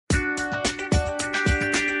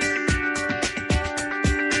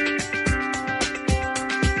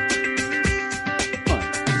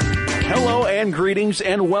And greetings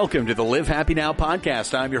and welcome to the Live Happy Now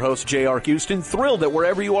podcast. I'm your host, J.R. Houston. Thrilled that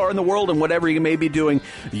wherever you are in the world and whatever you may be doing,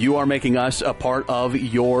 you are making us a part of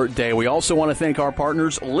your day. We also want to thank our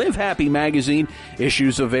partners, Live Happy Magazine.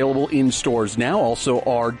 Issues available in stores now. Also,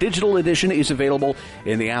 our digital edition is available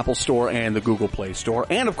in the Apple Store and the Google Play Store.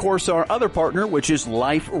 And, of course, our other partner, which is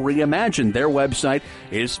Life Reimagined. Their website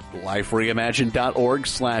is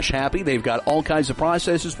lifereimagined.org/happy. They've got all kinds of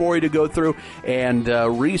processes for you to go through and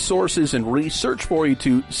resources and research for you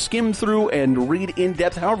to skim through and read in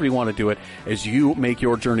depth, however you want to do it, as you make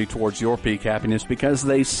your journey towards your peak happiness. Because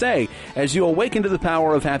they say, as you awaken to the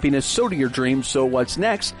power of happiness, so do your dreams. So what's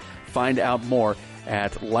next? Find out more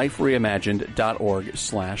at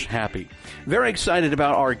lifereimagined.org/happy. Very excited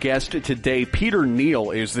about our guest today. Peter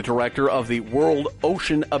Neal is the director of the World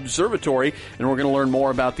Ocean Observatory, and we're going to learn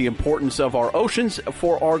more about the importance of our oceans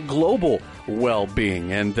for our global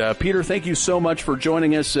well-being. And Peter, thank you so much for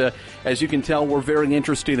joining us. As you can tell, we're very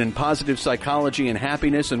interested in positive psychology and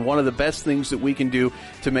happiness, and one of the best things that we can do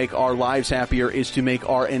to make our lives happier is to make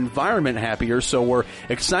our environment happier. So we're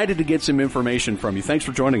excited to get some information from you. Thanks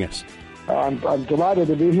for joining us. I'm delighted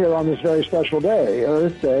to be here on this very special day,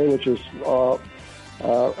 Earth Day, which is a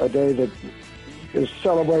day that is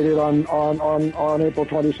celebrated on April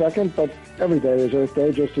 22nd, but every day is Earth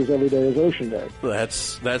Day, just as every day is Ocean Day.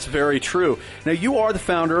 That's very true. Now, you are the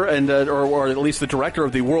founder and or at least the director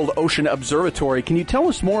of the World Ocean Observatory. Can you tell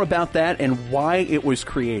us more about that and why it was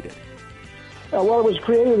created? Well, it was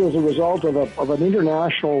created as a result of an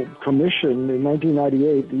international commission in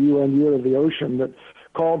 1998, the UN Year of the Ocean, that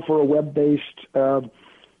called for a web-based place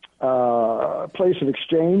of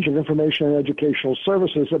exchange of information and educational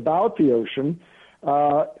services about the ocean,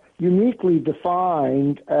 uniquely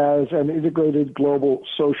defined as an integrated global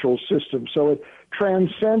social system. So it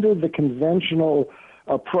transcended the conventional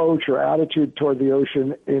approach or attitude toward the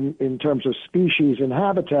ocean in terms of species and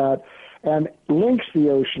habitat, and links the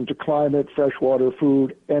ocean to climate, freshwater,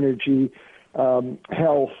 food, energy,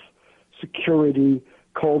 health, security,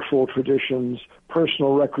 cultural traditions,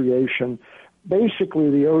 personal recreation. Basically,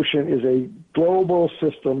 the ocean is a global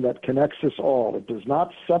system that connects us all. It does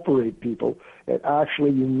not separate people. It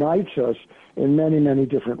actually unites us in many, many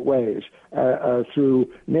different ways, through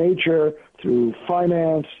nature, through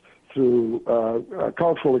finance, through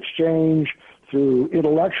cultural exchange, through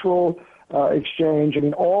intellectual exchange. I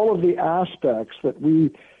mean, all of the aspects that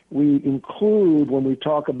we include when we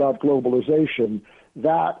talk about globalization,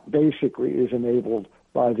 that basically is enabled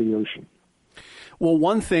by the ocean. Well,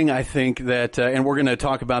 one thing I think that, and we're going to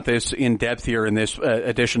talk about this in depth here in this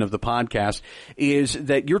edition of the podcast, is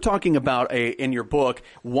that you're talking about in your book,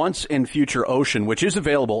 Once and Future Ocean, which is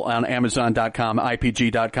available on Amazon.com,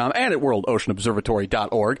 IPG.com, and at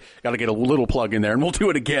WorldOceanObservatory.org. Got to get a little plug in there, and we'll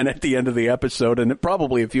do it again at the end of the episode, and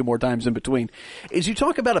probably a few more times in between. Is you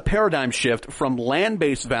talk about a paradigm shift from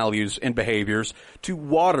land-based values and behaviors to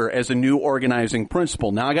water as a new organizing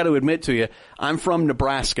principle. Now, I got to admit to you, I'm from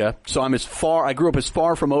Nebraska, so I grew up as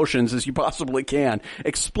far from oceans as you possibly can.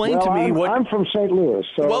 Explain to me what... I'm from St. Louis,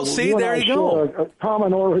 so well, see, there you go. A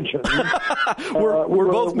common origin.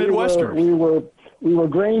 we're both Midwesterners. We were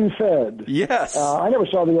grain-fed. Yes. I never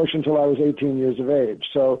saw the ocean until I was 18 years of age,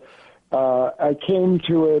 so I came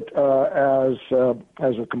to it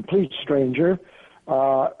as a complete stranger,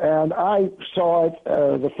 and I saw it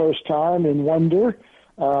the first time in wonder.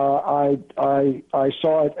 I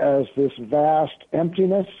saw it as this vast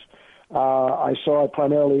emptiness. I saw it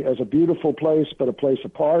primarily as a beautiful place, but a place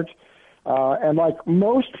apart. And like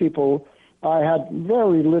most people, I had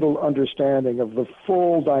very little understanding of the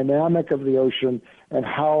full dynamic of the ocean and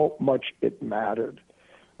how much it mattered.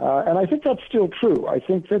 And I think that's still true. I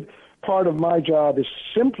think that part of my job is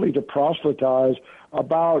simply to proselytize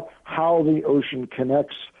about how the ocean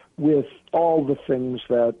connects with all the things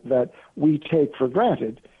that we take for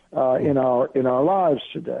granted in our lives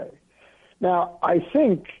today. Now, I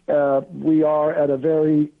think we are at a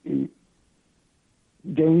very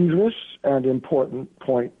dangerous and important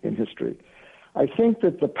point in history. I think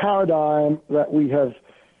that the paradigm that we have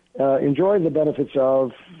enjoyed the benefits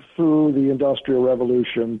of through the Industrial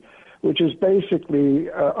Revolution, which is basically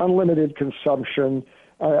unlimited consumption,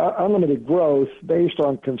 unlimited growth based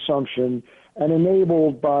on consumption and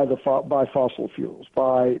enabled by fossil fuels,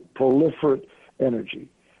 by proliferate energy.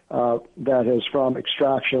 That is from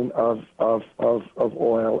extraction of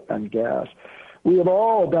oil and gas. We have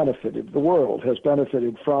all benefited, the world has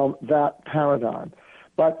benefited from that paradigm.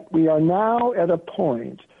 But we are now at a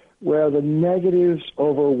point where the negatives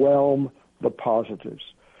overwhelm the positives.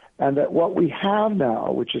 And that what we have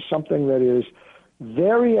now, which is something that is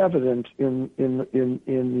very evident in the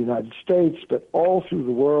United States, but all through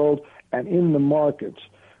the world and in the markets,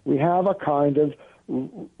 we have a kind of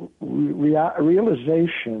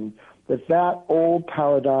realization that that old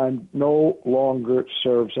paradigm no longer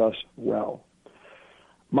serves us well.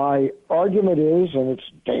 My argument is, and it's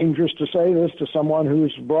dangerous to say this to someone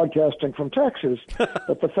who's broadcasting from Texas,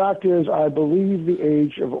 but the fact is I believe the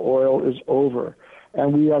age of oil is over.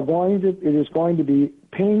 And it is going to be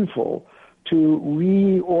painful to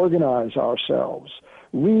reorganize ourselves,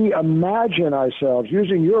 reimagine ourselves,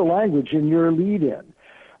 using your language in your lead-in,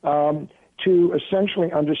 to essentially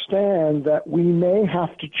understand that we may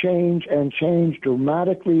have to change and change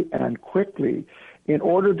dramatically and quickly in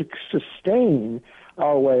order to sustain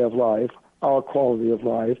our way of life, our quality of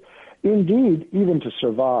life, indeed, even to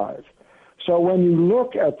survive. So when you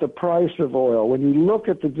look at the price of oil, when you look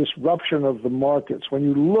at the disruption of the markets, when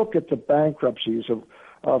you look at the bankruptcies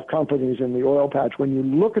of companies in the oil patch, when you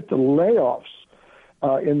look at the layoffs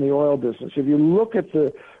in the oil business, if you look at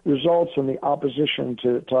the results and the opposition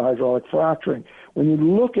to hydraulic fracturing, when you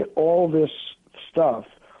look at all this stuff,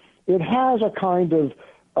 it has a kind of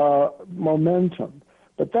momentum.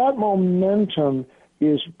 But that momentum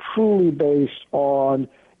is truly based on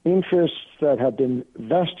interests that have been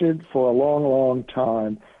vested for a long, long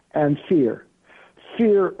time, and fear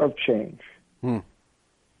of change.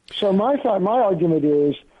 So my argument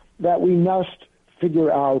is that we must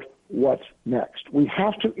figure out what's next. We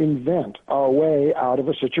have to invent our way out of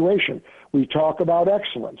a situation. We talk about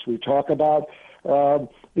excellence. We talk about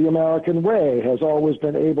the American way has always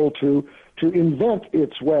been able to invent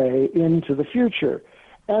its way into the future.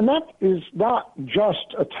 And that is not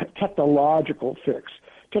just a technological fix.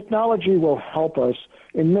 Technology will help us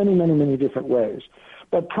in many, many, many different ways.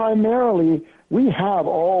 But primarily, we have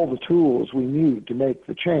all the tools we need to make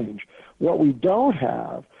the change. What we don't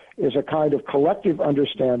have is a kind of collective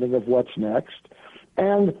understanding of what's next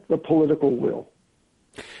and the political will.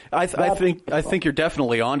 I think you're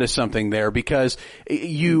definitely onto something there, because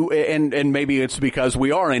and maybe it's because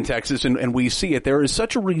we are in Texas and we see it. There is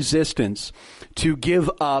such a resistance to give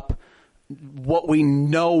up what we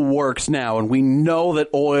know works now, and we know that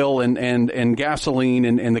oil and gasoline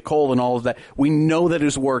and the coal and all of that, we know that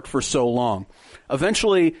has worked for so long.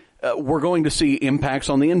 Eventually, we're going to see impacts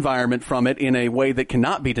on the environment from it in a way that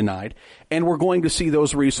cannot be denied, and we're going to see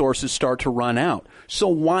those resources start to run out. So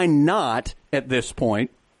why not, at this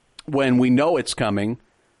point, when we know it's coming,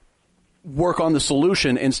 work on the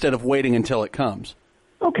solution instead of waiting until it comes?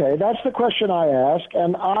 Okay, that's the question I ask,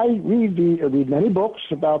 and I read many books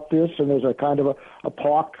about this, and there's a kind of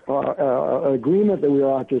agreement that we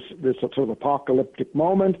are at this sort of apocalyptic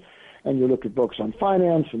moment. And you look at books on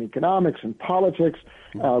finance and economics and politics,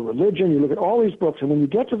 religion. You look at all these books, and when you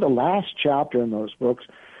get to the last chapter in those books,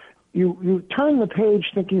 you turn the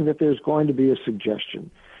page thinking that there's going to be a suggestion,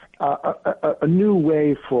 a new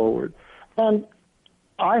way forward. And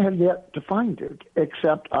I have yet to find it,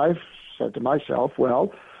 except I've said to myself,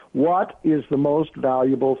 well, what is the most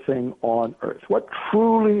valuable thing on earth? What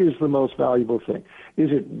truly is the most valuable thing? Is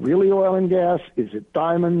it really oil and gas? Is it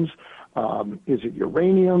diamonds? Is it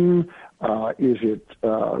uranium? Is it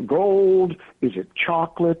gold? Is it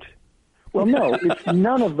chocolate? Well, no, it's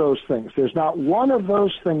none of those things. There's not one of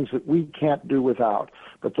those things that we can't do without.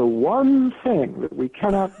 But the one thing that we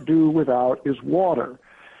cannot do without is water.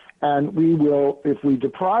 And we will, if we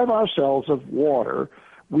deprive ourselves of water,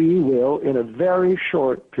 we will, in a very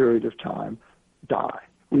short period of time, die.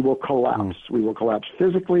 We will collapse. We will collapse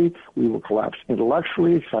physically. We will collapse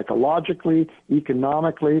intellectually, psychologically,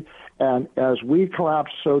 economically. And as we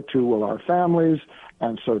collapse, so too will our families,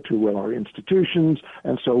 and so too will our institutions,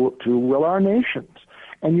 and so too will our nations.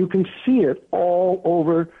 And you can see it all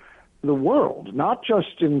over the world, not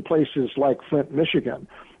just in places like Flint, Michigan,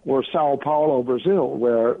 or Sao Paulo, Brazil,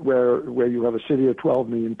 where you have a city of 12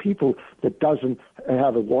 million people that doesn't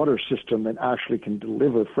have a water system and actually can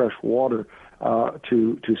deliver fresh water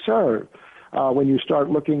to serve. When you start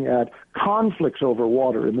looking at conflicts over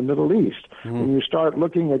water in the Middle East, when you start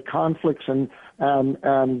looking at conflicts and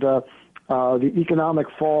the economic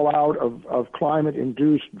fallout of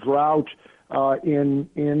climate-induced drought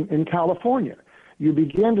in California, you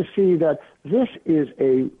begin to see that this is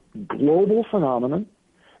a global phenomenon.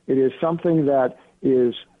 It is something that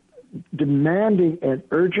is demanding an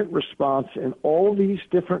urgent response in all these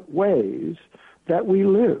different ways that we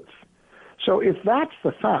live. So if that's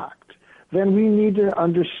the fact, then we need to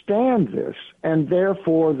understand this and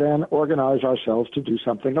therefore then organize ourselves to do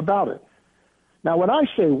something about it. Now, when I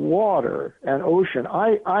say water and ocean,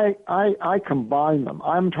 I combine them.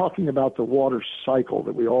 I'm talking about the water cycle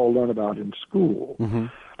that we all learn about in school.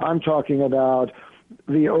 I'm talking about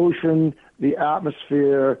the ocean, the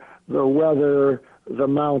atmosphere, the weather, the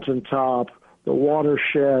mountaintop, the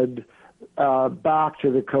watershed, back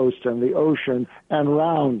to the coast and the ocean, and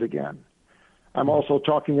round again. I'm also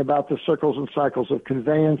talking about the circles and cycles of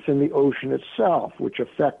conveyance in the ocean itself, which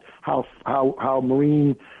affect how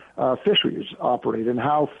marine fisheries operate and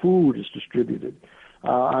how food is distributed.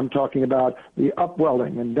 I'm talking about the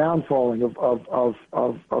upwelling and downfalling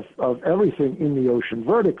of everything in the ocean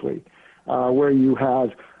vertically, where you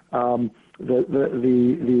have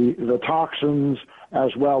the toxins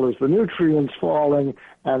as well as the nutrients falling,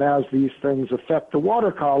 and as these things affect the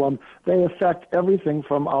water column, they affect everything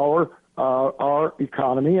from our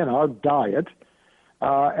economy and our diet,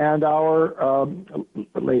 and our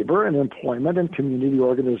labor and employment and community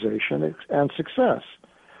organization and success.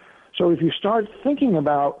 So if you start thinking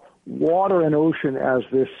about water and ocean as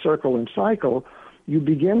this circle and cycle, you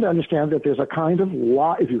begin to understand that there's a kind of,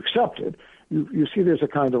 if you accept it, you see there's a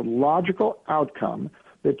kind of logical outcome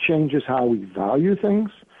that changes how we value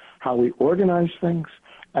things, how we organize things,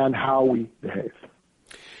 and how we behave.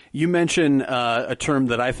 You mention a term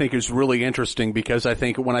that I think is really interesting, because I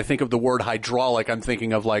think when I think of the word hydraulic, I'm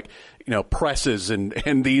thinking of presses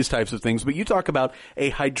and these types of things. But you talk about a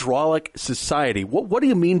hydraulic society. What do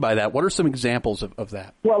you mean by that? What are some examples of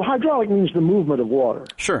that? Well, hydraulic means the movement of water.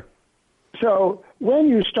 Sure. So when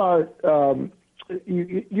you start,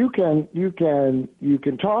 you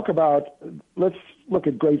can talk about. Let's look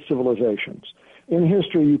at great civilizations. In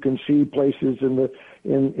history, you can see places in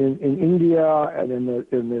India and in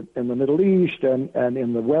the Middle East and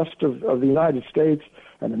in the west of the United States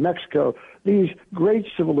and in Mexico, these great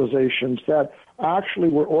civilizations that actually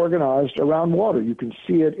were organized around water. You can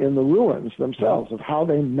see it in the ruins themselves of how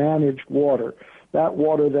they managed water. That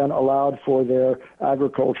water then allowed for their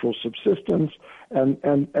agricultural subsistence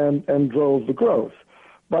and drove the growth.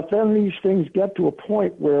 But then these things get to a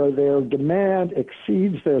point where their demand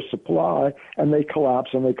exceeds their supply, and they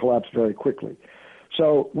collapse very quickly.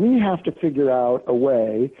 So we have to figure out a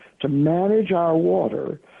way to manage our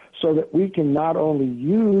water so that we can not only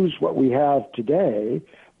use what we have today,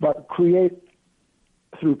 but create,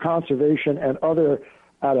 through conservation and other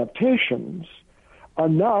adaptations,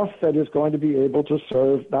 enough that is going to be able to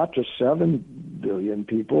serve not just 7 billion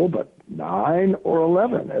people, but 9 or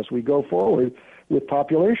 11 as we go forward with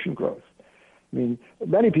population growth. I mean,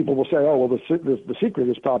 many people will say, oh, well, the secret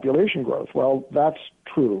is population growth. Well, that's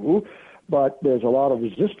true, but there's a lot of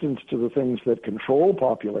resistance to the things that control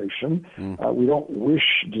population. We don't wish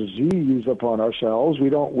disease upon ourselves. We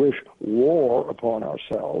don't wish war upon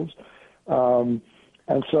ourselves. And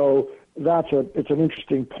so it's an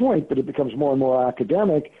interesting point, but it becomes more and more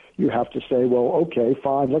academic. You have to say, well, okay,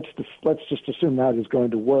 fine, let's just assume that is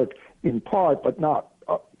going to work in part, but not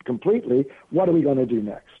completely. What are we going to do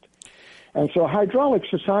next? And so hydraulic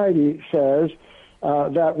society says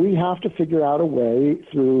that we have to figure out a way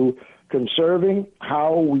through conserving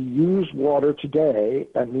how we use water today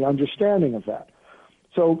and the understanding of that.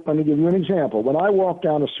 So let me give you an example. When I walk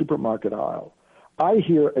down a supermarket aisle, I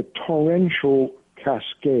hear a torrential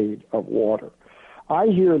cascade of water. I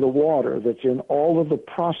hear the water that's in all of the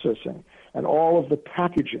processing and all of the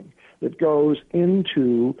packaging that goes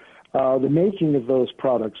into the making of those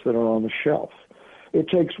products that are on the shelf. It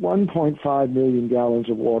takes 1.5 million gallons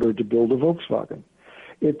of water to build a Volkswagen.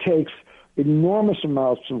 It takes enormous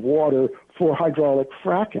amounts of water for hydraulic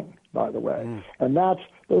fracking, by the way. And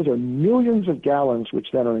those are millions of gallons which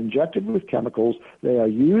then are injected with chemicals. They are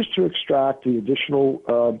used to extract the additional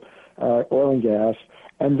oil and gas,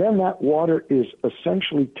 and then that water is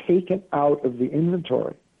essentially taken out of the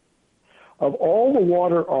inventory. Of all the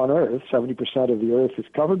water on Earth, 70% of the Earth is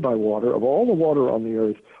covered by water. Of all the water on the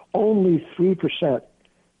Earth, only 3%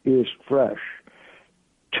 is fresh.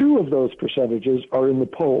 2 of those percentages are in the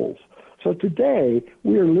poles. So today,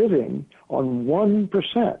 we are living on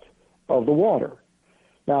 1% of the water.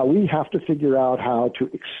 Now, we have to figure out how to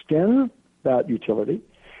extend that utility,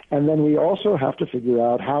 and then we also have to figure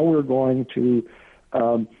out how we're going to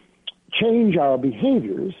change our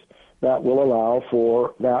behaviors that will allow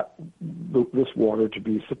for this water to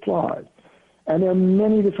be supplied. And there are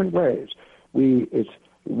many different ways. It's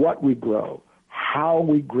what we grow, how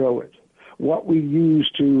we grow it, what we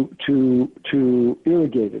use to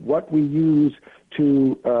irrigate it, what we use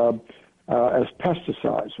as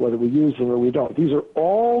pesticides, whether we use them or we don't. These are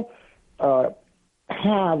all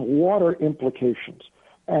have water implications.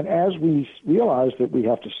 And as we realize that we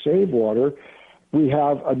have to save water, we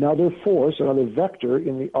have another force, another vector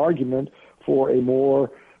in the argument for a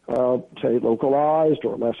more, say, localized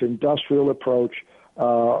or less industrial approach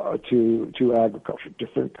to agriculture,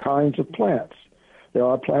 different kinds of plants. There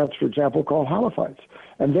are plants, for example, called halophytes,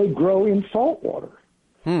 and they grow in salt water.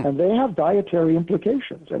 And they have dietary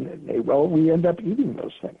implications, and we end up eating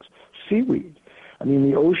those things. Seaweed. I mean,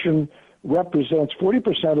 the ocean represents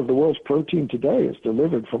 40% of the world's protein today is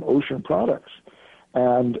delivered from ocean products.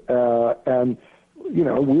 And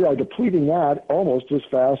we are depleting that almost as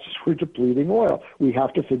fast as we're depleting oil. We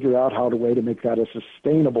have to figure out how to make that a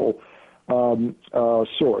sustainable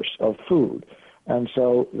source of food. And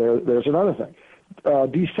so there's another thing.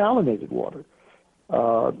 Desalinated water.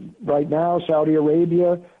 Right now, Saudi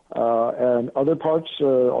Arabia and other parts,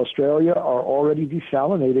 Australia, are already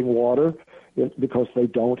desalinating water because they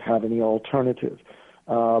don't have any alternative.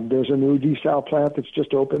 There's a new desal plant that's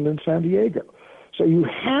just opened in San Diego. So you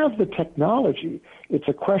have the technology. It's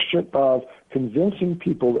a question of convincing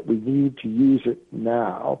people that we need to use it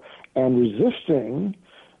now and resisting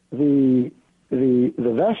the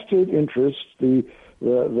vested interests, the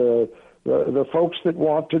folks that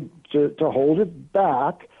want to hold it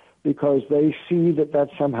back because they see that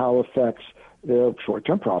somehow affects their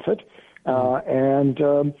short-term profit and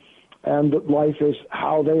that life is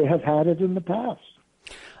how they have had it in the past.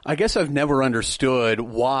 I guess I've never understood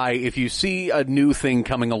why, if you see a new thing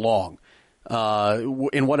coming along,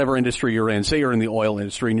 in whatever industry you're in, say you're in the oil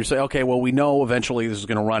industry, and you say, okay, well, we know eventually this is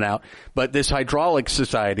going to run out, but this hydraulic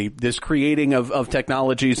society, this creating of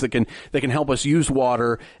technologies that can help us use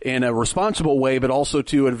water in a responsible way, but also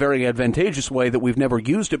to a very advantageous way that we've never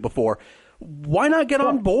used it before. Why not get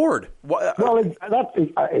on board? Well, that's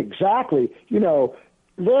exactly.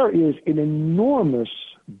 There is an enormous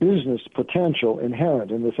business potential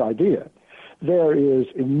inherent in this idea. There is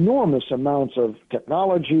enormous amounts of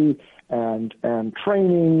technology and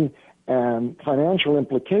training and financial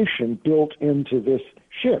implication built into this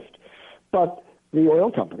shift. But the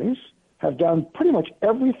oil companies have done pretty much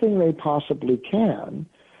everything they possibly can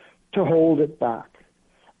to hold it back.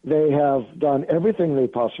 They have done everything they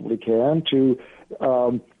possibly can to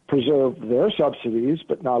preserve their subsidies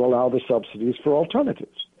but not allow the subsidies for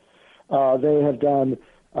alternatives. They have done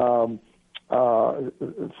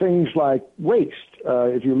things like waste.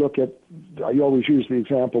 If you look at, I always use the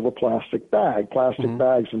example of a plastic bag. Plastic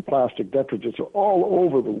bags and plastic detritus are all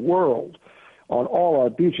over the world, on all our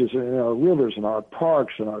beaches and in our rivers and our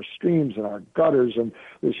parks and our streams and our gutters and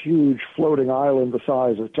this huge floating island the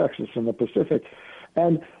size of Texas in the Pacific.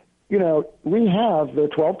 And, we have the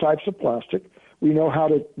 12 types of plastic. We know how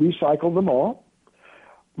to recycle them all.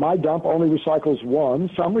 My dump only recycles one.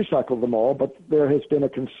 Some recycle them all, but there has been a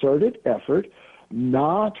concerted effort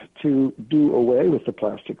not to do away with the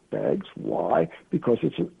plastic bags. Why? Because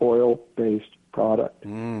it's an oil-based product.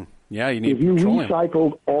 Yeah, you need If you petroleum.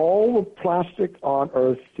 recycled all the plastic on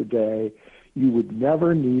Earth today, you would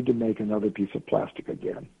never need to make another piece of plastic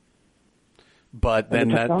again. But then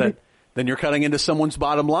then you're cutting into someone's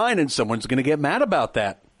bottom line, and someone's going to get mad about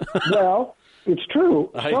that. Well, it's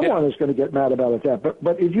true. Someone is going to get mad about it.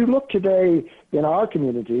 But if you look today in our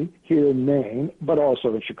community here in Maine, but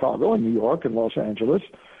also in Chicago and New York and Los Angeles,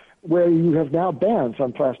 where you have now bans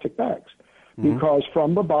on plastic bags, because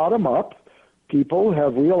from the bottom up, people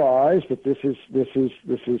have realized that this is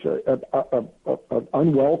an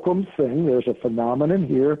unwelcome thing. There's a phenomenon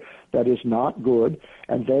here that is not good,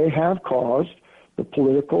 and they have caused the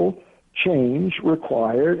political change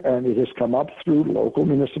required, and it has come up through local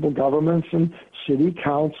municipal governments and city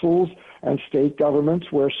councils and state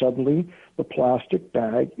governments where suddenly the plastic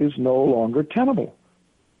bag is no longer tenable.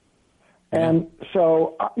 And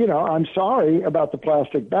so, I'm sorry about the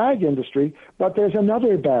plastic bag industry, but there's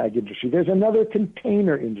another bag industry. There's another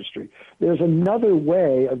container industry. There's another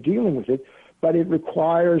way of dealing with it, but it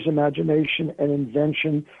requires imagination and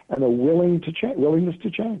invention and a willingness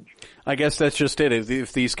to change. I guess that's just it.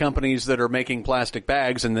 If these companies that are making plastic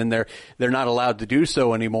bags and then they're not allowed to do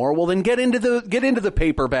so anymore, well, then get into the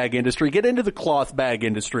paper bag industry, get into the cloth bag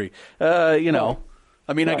industry. I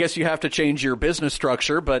guess you have to change your business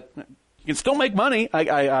structure, but you can still make money. I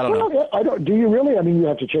don't know. I don't. Do you really? I mean, you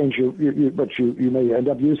have to change but you may end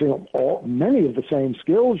up using many of the same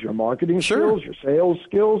skills: your marketing skills, your sales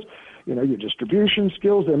skills, your distribution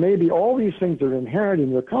skills. There may be all these things that are inherent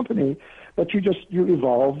in your company, but you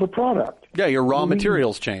evolve the product. Yeah, your raw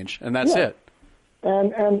materials change, and that's it.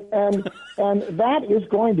 And that is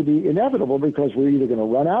going to be inevitable because we're either going to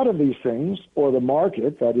run out of these things, or the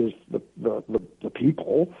market, that is the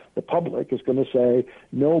people, the public, is going to say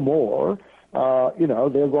no more.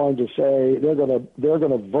 They're going to say they're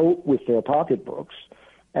going to vote with their pocketbooks,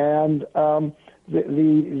 and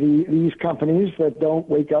these companies that don't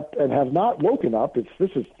wake up and have not woken up,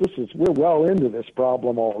 we're well into this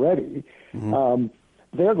problem already.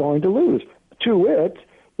 They're going to lose. To it,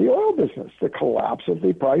 the oil business, the collapse of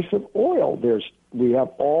the price of oil. We have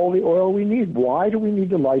all the oil we need. Why do we need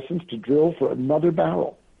the license to drill for another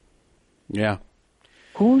barrel? Yeah.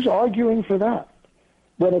 Who's arguing for that?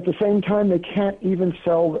 When at the same time they can't even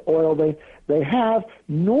sell the oil they have,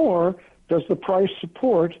 nor does the price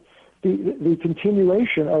support the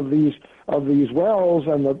continuation of these wells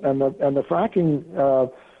and the fracking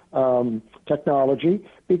technology,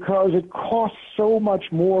 because it costs so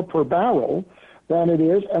much more per barrel than it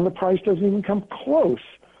is, and the price doesn't even come close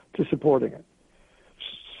to supporting it.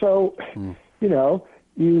 So,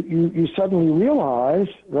 you suddenly realize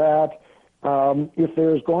that if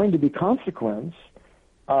there's going to be consequence,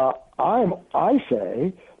 I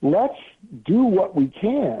say let's do what we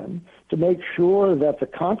can to make sure that the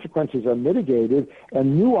consequences are mitigated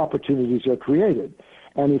and new opportunities are created.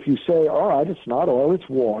 And if you say, all right, it's not oil, it's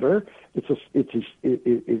water, it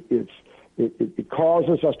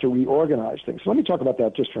causes us to reorganize things. So let me talk about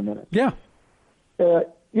that just for a minute. Yeah.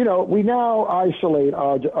 We now isolate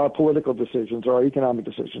our political decisions or our economic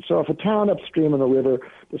decisions. So if a town upstream in the river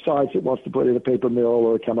decides it wants to put in a paper mill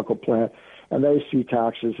or a chemical plant, and they see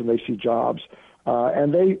taxes and they see jobs,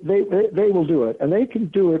 and they will do it. And they can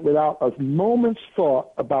do it without a moment's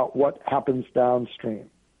thought about what happens downstream.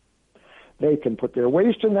 They can put their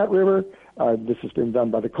waste in that river. This has been done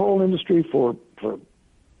by the coal industry for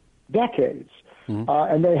decades. Mm-hmm.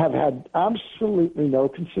 And they have had absolutely no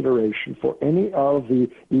consideration for any of the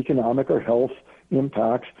economic or health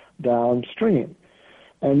impacts downstream.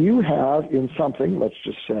 And you have in something, let's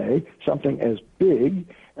just say, something as big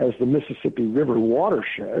as the Mississippi River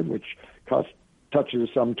watershed, which touches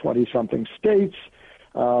some 20-something states,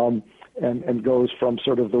 and goes from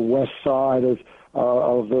sort of the west side of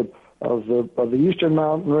the eastern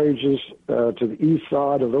mountain ranges to the east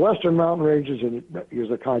side of the western mountain ranges, and it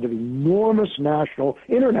is a kind of enormous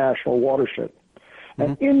international watershed. Mm-hmm.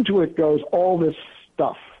 And into it goes all this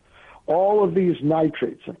stuff, all of these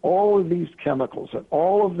nitrates and all of these chemicals and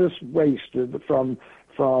all of this waste from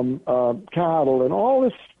cattle, and all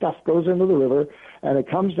this stuff goes into the river, and it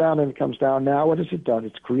comes down and it comes down. Now what has it done?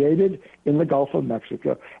 It's created in the Gulf of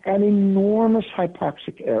Mexico an enormous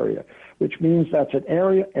hypoxic area, which means that's an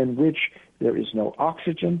area in which there is no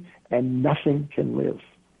oxygen and nothing can live.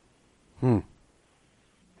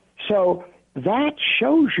 So that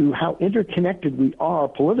shows you how interconnected we are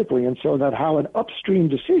politically, and so that how an upstream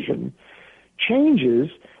decision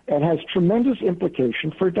changes and has tremendous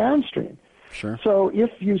implication for downstream. Sure. So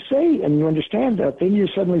if you say, and you understand that, then you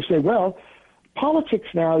suddenly say, well, politics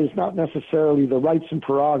now is not necessarily the rights and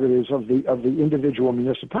prerogatives of the individual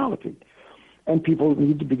municipality. And people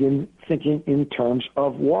need to begin thinking in terms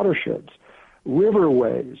of watersheds,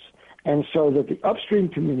 riverways, and so that the upstream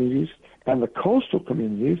communities and the coastal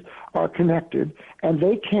communities are connected, and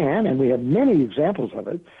they can, and we have many examples of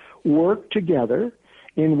it, work together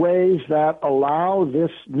in ways that allow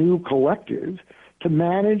this new collective to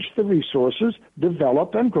manage the resources,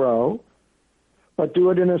 develop and grow, but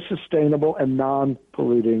do it in a sustainable and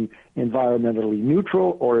non-polluting, environmentally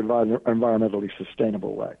neutral or environmentally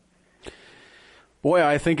sustainable way. Boy,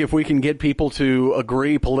 I think if we can get people to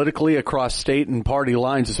agree politically across state and party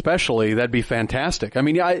lines especially, that'd be fantastic. I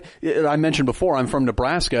mean, I mentioned before, I'm from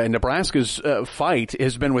Nebraska, and Nebraska's fight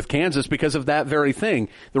has been with Kansas because of that very thing.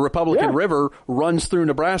 The Republican River runs through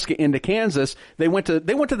Nebraska into Kansas. They went to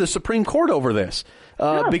the Supreme Court over this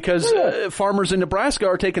because farmers in Nebraska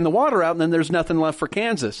are taking the water out, and then there's nothing left for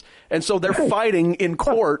Kansas. And so they're fighting in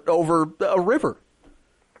court over a river.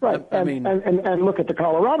 Right. And look at the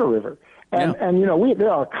Colorado River. And there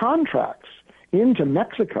are contracts into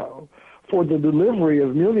Mexico for the delivery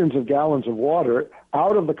of millions of gallons of water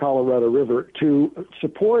out of the Colorado River to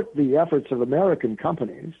support the efforts of American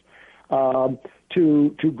companies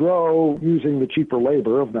to grow using the cheaper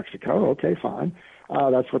labor of Mexico. Okay, fine.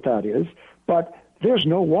 That's what that is. But there's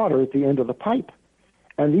no water at the end of the pipe.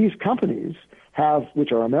 And these companies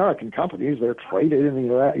which are American companies, they're traded in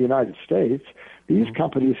the United States. These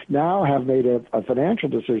companies now have made a financial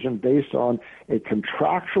decision based on a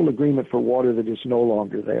contractual agreement for water that is no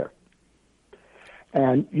longer there.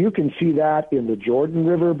 And you can see that in the Jordan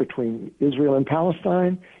River between Israel and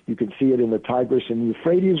Palestine. You can see it in the Tigris and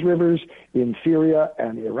Euphrates rivers in Syria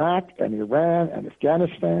and Iraq and Iran and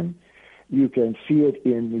Afghanistan. You can see it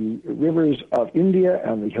in the rivers of India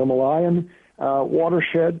and the Himalayan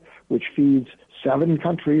watershed, which feeds 7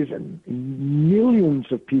 countries, and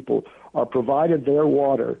millions of people are provided their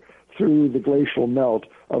water through the glacial melt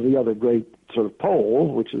of the other great sort of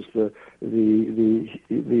pole, which is the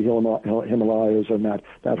Himalayas and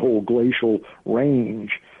that whole glacial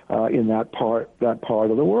range in that part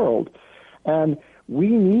of the world. And we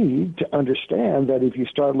need to understand that if you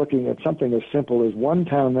start looking at something as simple as one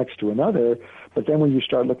town next to another, but then when you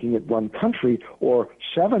start looking at one country or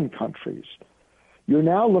 7 countries, you're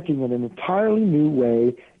now looking at an entirely new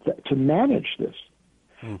way to manage this.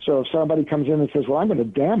 So if somebody comes in and says, well, I'm going to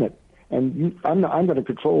dam it, and I'm going to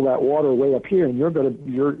control that water way up here, and you're going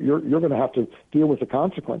to have to deal with the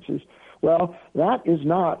consequences. Well, that is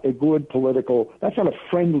not a good that's not a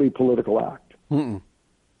friendly political act. Mm-mm.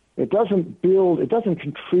 It doesn't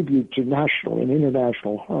contribute to national and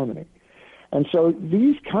international harmony. And so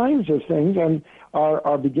these kinds of things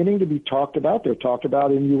are beginning to be talked about. They're talked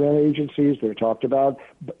about in UN agencies. They're talked about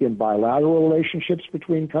in bilateral relationships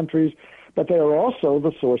between countries. But they are also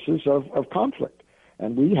the sources of conflict.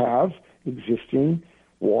 And we have existing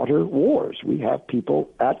water wars. We have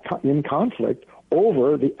people in conflict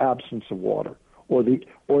over the absence of water or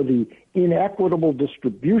the inequitable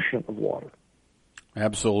distribution of water.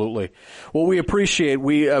 Absolutely. Well, we appreciate,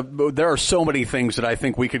 there are so many things that I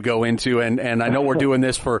think we could go into, and I know we're doing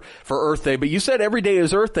this for Earth Day, but you said every day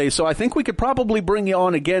is Earth Day, so I think we could probably bring you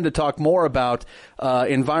on again to talk more about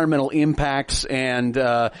environmental impacts and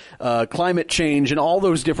climate change and all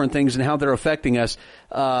those different things and how they're affecting us,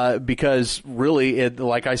 because really,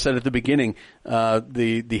 like I said at the beginning,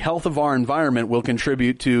 the health of our environment will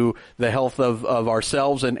contribute to the health of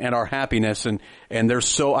ourselves and our happiness, and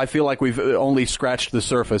I feel like we've only scratched the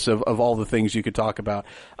surface of all the things you could talk about.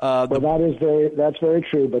 Well, that's very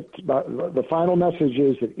true. But the final message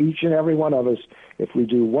is that each and every one of us, if we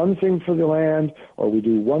do one thing for the land or we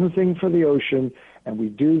do one thing for the ocean, and we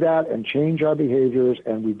do that and change our behaviors,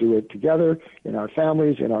 and we do it together in our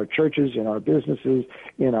families, in our churches, in our businesses,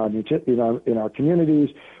 in our communities,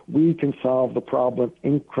 we can solve the problem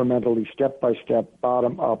incrementally, step by step,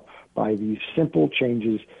 bottom up, by these simple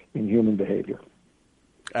changes in human behavior.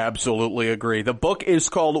 Absolutely agree. The book is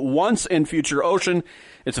called Once and Future Ocean.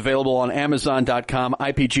 It's available on Amazon.com,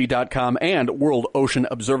 IPG.com, and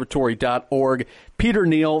WorldOceanObservatory.org. Peter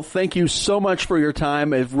Neill, thank you so much for your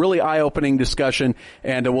time. A really eye-opening discussion,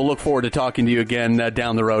 and we'll look forward to talking to you again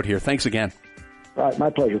down the road here. Thanks again. All right, my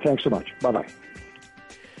pleasure. Thanks so much. Bye-bye.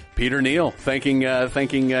 Peter Neill, thanking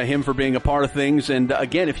him for being a part of things. And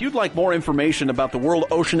again, if you'd like more information about the World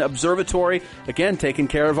Ocean Observatory, again, taking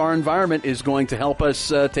care of our environment is going to help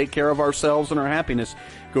us take care of ourselves and our happiness.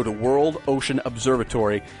 Go to World Ocean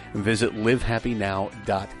Observatory and visit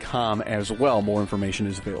livehappynow.com as well. More information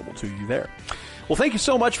is available to you there. Well, thank you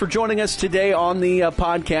so much for joining us today on the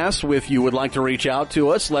podcast. If you would like to reach out to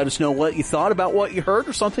us, let us know what you thought about what you heard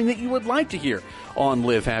or something that you would like to hear on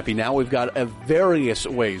Live Happy Now. We've got various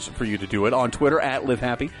ways for you to do it. On Twitter,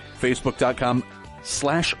 @LiveHappy,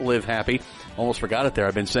 Facebook.com/LiveHappy. Almost forgot it there.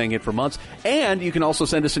 I've been saying it for months. And you can also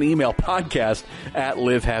send us an email,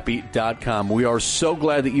 podcast@livehappy.com. We are so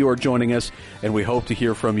glad that you are joining us, and we hope to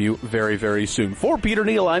hear from you very, very soon. For Peter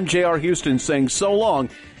Neill, I'm J.R. Houston saying so long,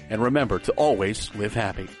 and remember to always live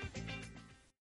happy.